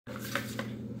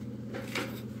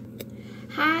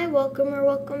Hi,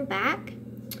 welcome back.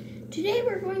 Today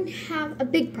we're going to have a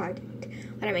big project.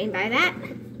 What I mean by that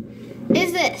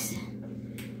is this.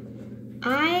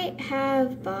 I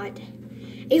have bought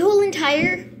a whole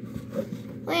entire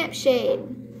lampshade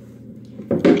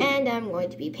and I'm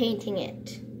going to be painting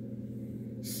it.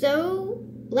 So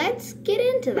let's get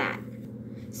into that.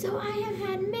 So I have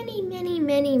had many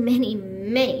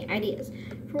ideas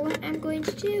for what I'm going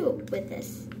to do with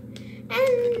this.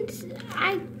 And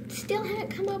I still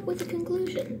haven't come up with a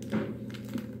conclusion.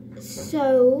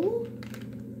 So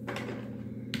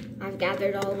I've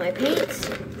gathered all my paints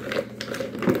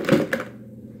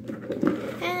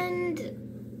and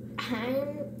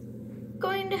I'm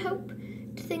going to hope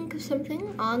to think of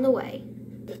something on the way.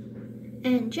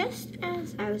 And just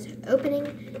as I was opening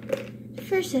the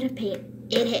first set of paint,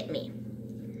 it hit me.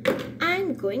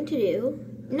 I'm going to do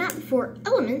not the 4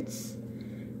 elements,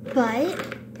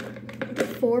 but the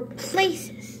 4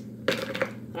 places.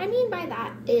 What I mean by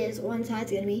that is one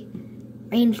side's going to be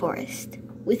rainforest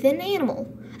with an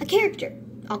animal, a character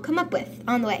I'll come up with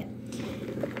on the way.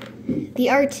 The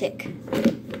Arctic,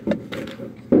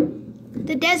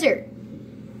 the desert,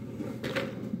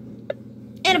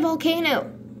 and a volcano.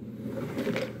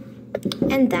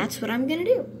 And that's what I'm going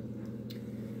to do.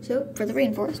 So for the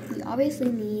rainforest, we obviously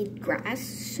need grass,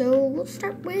 so we'll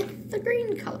start with the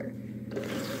green color.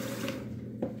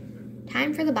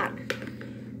 Time for the bottom.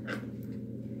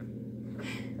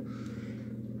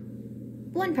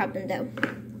 One problem though,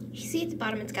 you see at the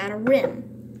bottom it's got a rim,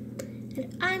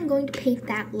 and I'm going to paint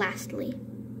that lastly.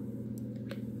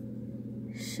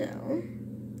 So,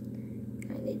 I'm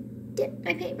going to dip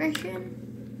my paintbrush in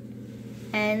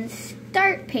and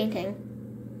start painting.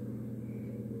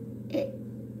 It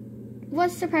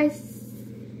was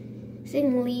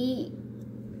surprisingly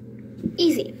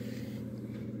easy.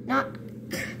 Not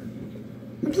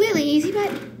completely easy,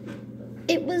 but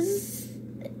it was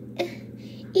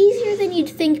easier than you'd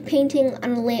think painting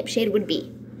on a lampshade would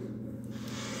be.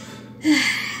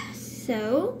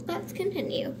 So, let's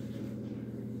continue.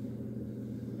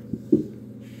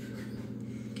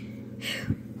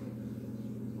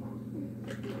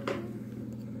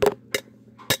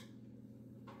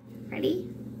 Ready?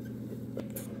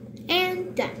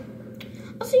 And done.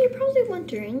 Also, you're probably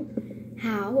wondering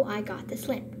how I got this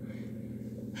lamp.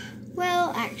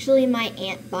 Well, actually, my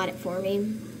aunt bought it for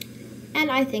me,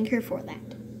 and I thank her for that.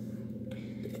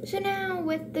 So now,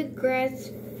 with the grass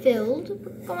filled,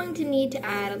 we're going to need to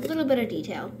add a little bit of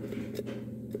detail.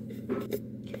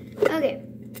 Okay,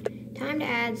 time to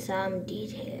add some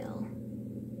detail.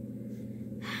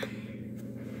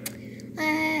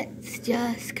 Let's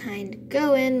just kind of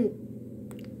go in.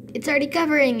 It's already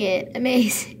covering it.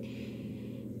 Amazing.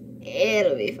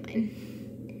 It'll be fine.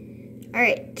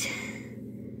 Alright.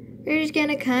 We're just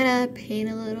gonna kind of paint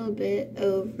a little bit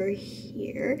over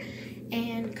here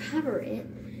and cover it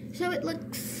so it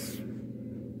looks,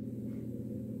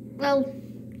 well,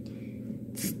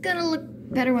 it's gonna look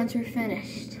better once we're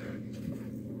finished.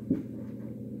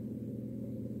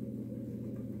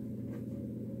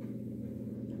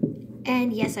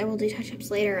 And yes, I will do touch-ups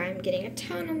later. I'm getting a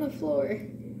ton on the floor.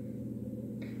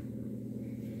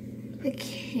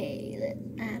 Okay, let's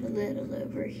add a little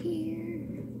over here.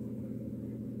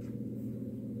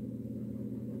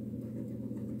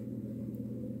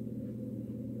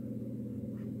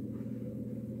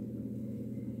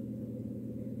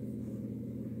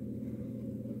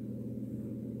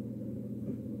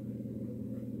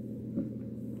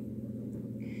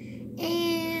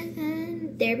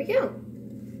 And there we go.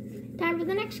 Time for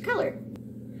the next color.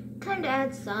 Time to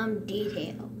add some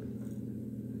detail.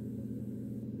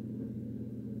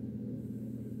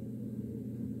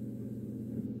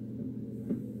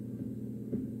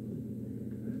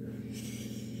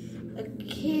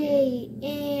 Okay,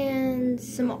 and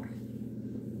some more.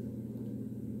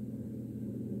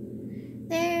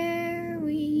 There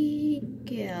we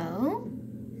go.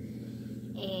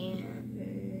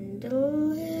 And a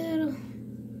little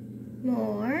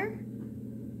more.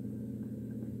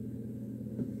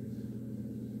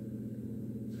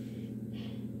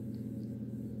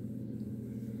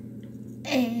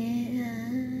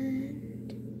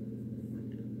 And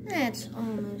that's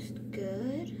almost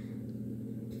good.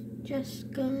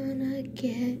 Just gonna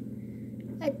get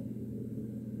a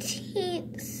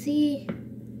teensy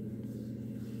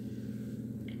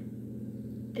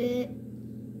bit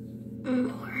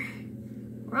more.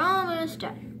 We're almost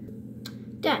done.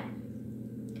 Done.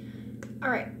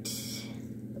 Alright.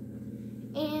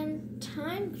 And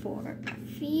time for a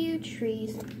few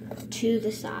trees to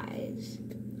the sides.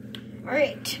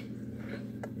 Alright.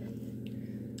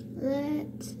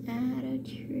 Let's add a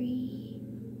tree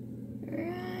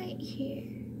right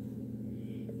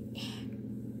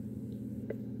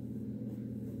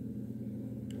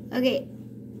Okay,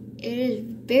 it is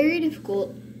very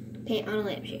difficult to paint on a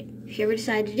lampshade. If you ever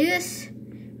decide to do this,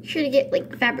 be sure to get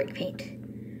like fabric paint.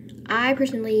 I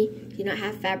personally do not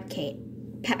have fabric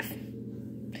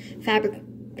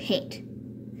paint.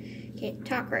 Can't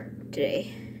talk right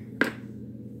today.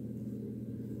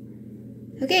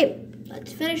 Okay,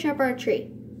 let's finish up our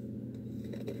tree.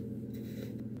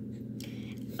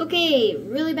 Okay,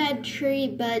 really bad tree,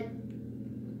 but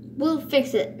we'll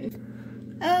fix it.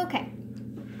 Okay,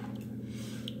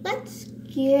 let's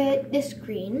get this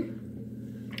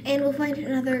green, and we'll find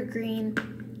another green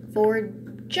for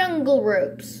jungle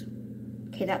ropes.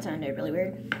 Okay, that sounded really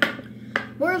weird.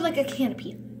 More of like a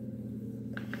canopy.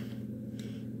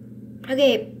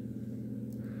 Okay,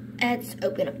 let's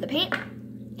open up the paint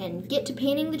and get to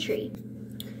painting the tree.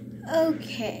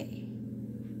 Okay.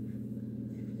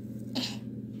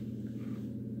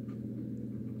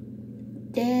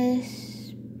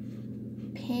 This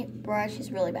paintbrush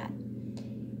is really bad.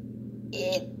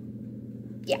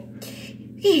 Yeah.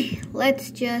 Okay,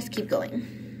 let's just keep going.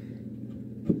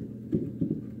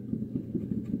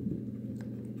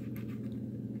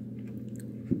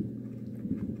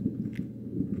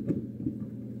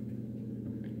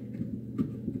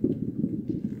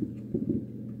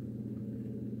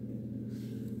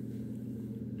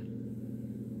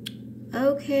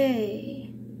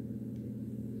 Okay.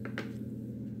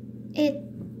 It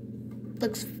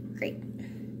looks great.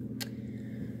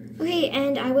 Okay,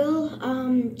 and I will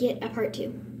get a part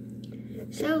 2.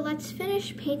 So let's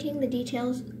finish painting the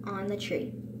details on the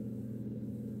tree.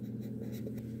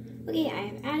 Okay, I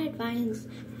have added vines,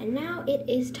 and now it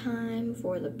is time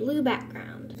for the blue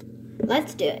background.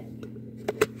 Let's do it.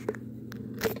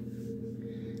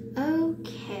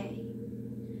 Okay,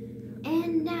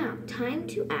 and now time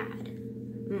to add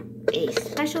a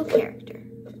special character.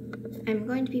 I'm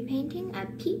going to be painting a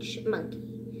peach monkey.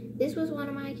 This was one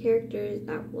of my characters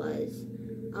that was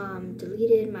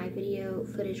deleted. My video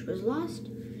footage was lost.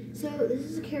 So this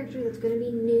is a character that's going to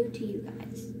be new to you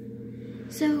guys.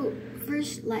 So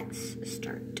first, let's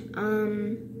start.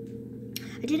 I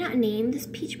did not name this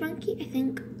peach monkey. I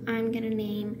think I'm going to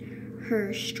name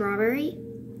her Strawberry,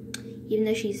 even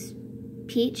though she's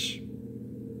peach.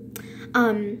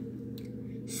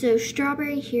 So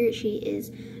Strawberry here, she is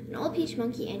an old peach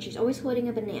monkey, and she's always holding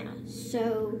a banana.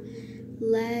 So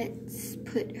let's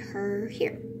put her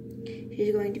here.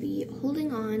 She's going to be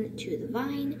holding on to the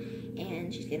vine,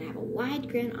 and she's going to have a wide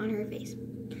grin on her face.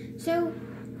 So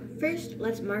first,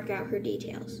 let's mark out her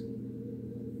details.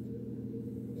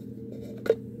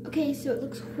 Okay, so it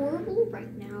looks horrible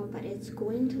right now, but it's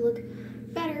going to look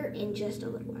better in just a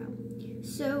little while.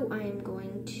 So I am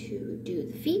going to do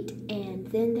the feet and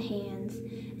then the hands,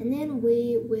 and then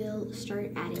we will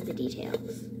start adding the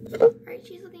details. Alright,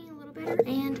 she's looking a little better,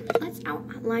 and let's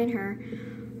outline her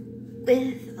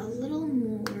with a little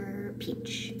more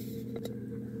peach.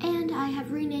 And I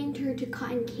have renamed her to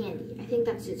Cotton Candy. I think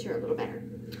that suits her a little better.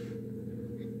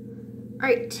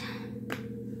 Alright,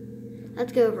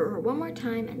 let's go over her one more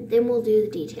time, and then we'll do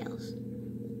the details.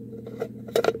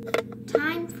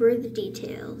 Time for the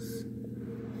details.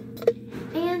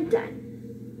 And done.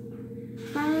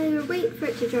 Finally, we'll wait for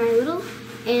it to dry a little,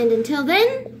 and until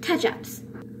then, touch-ups.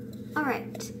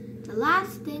 Alright, the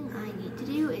last thing I need to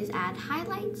do is add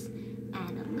highlights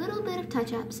and a little bit of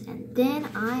touch-ups, and then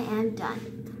I am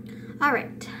done.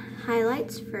 Alright,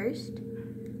 highlights first.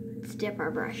 Let's dip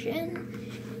our brush in,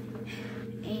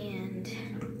 and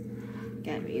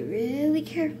gotta be really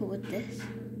careful with this.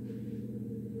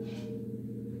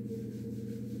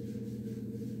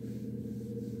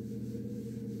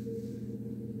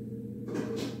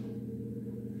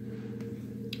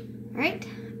 Alright,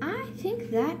 I think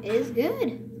that is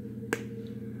good.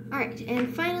 Alright,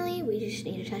 and finally, we just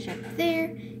need to touch up there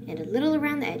and a little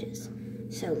around the edges.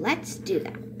 So let's do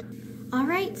that.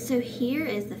 Alright, so here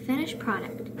is the finished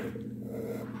product.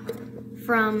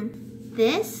 From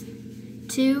this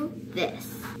to this.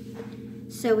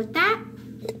 So with that,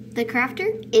 the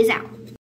crafter is out.